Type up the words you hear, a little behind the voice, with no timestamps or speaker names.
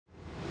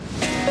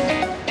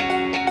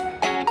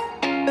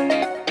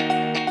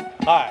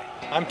Hi,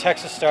 I'm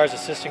Texas Stars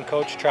assistant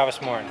coach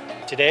Travis Morin.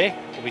 Today,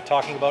 we'll be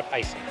talking about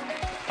icing.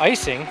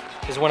 Icing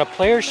is when a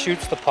player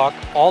shoots the puck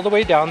all the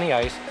way down the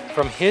ice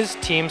from his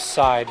team's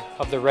side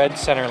of the red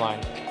center line,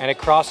 and it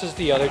crosses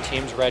the other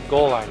team's red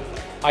goal line.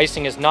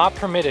 Icing is not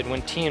permitted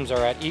when teams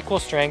are at equal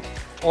strength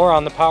or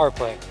on the power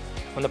play.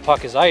 When the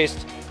puck is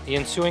iced, the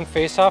ensuing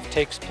faceoff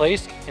takes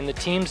place in the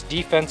team's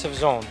defensive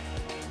zone.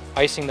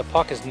 Icing the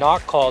puck is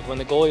not called when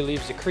the goalie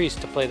leaves the crease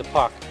to play the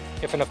puck.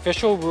 If an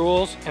official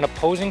rules an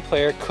opposing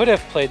player could have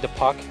played the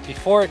puck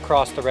before it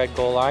crossed the red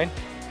goal line,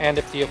 and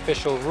if the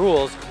official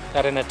rules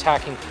that an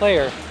attacking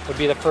player would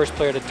be the first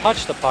player to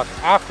touch the puck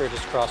after it has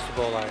crossed the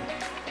goal line.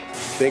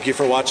 Thank you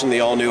for watching the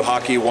all-new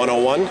Hockey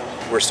 101.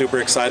 We're super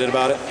excited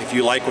about it. If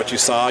you like what you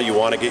saw, you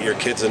want to get your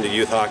kids into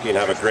youth hockey and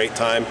have a great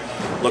time,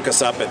 look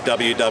us up at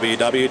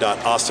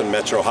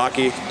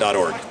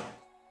www.austinmetrohockey.org.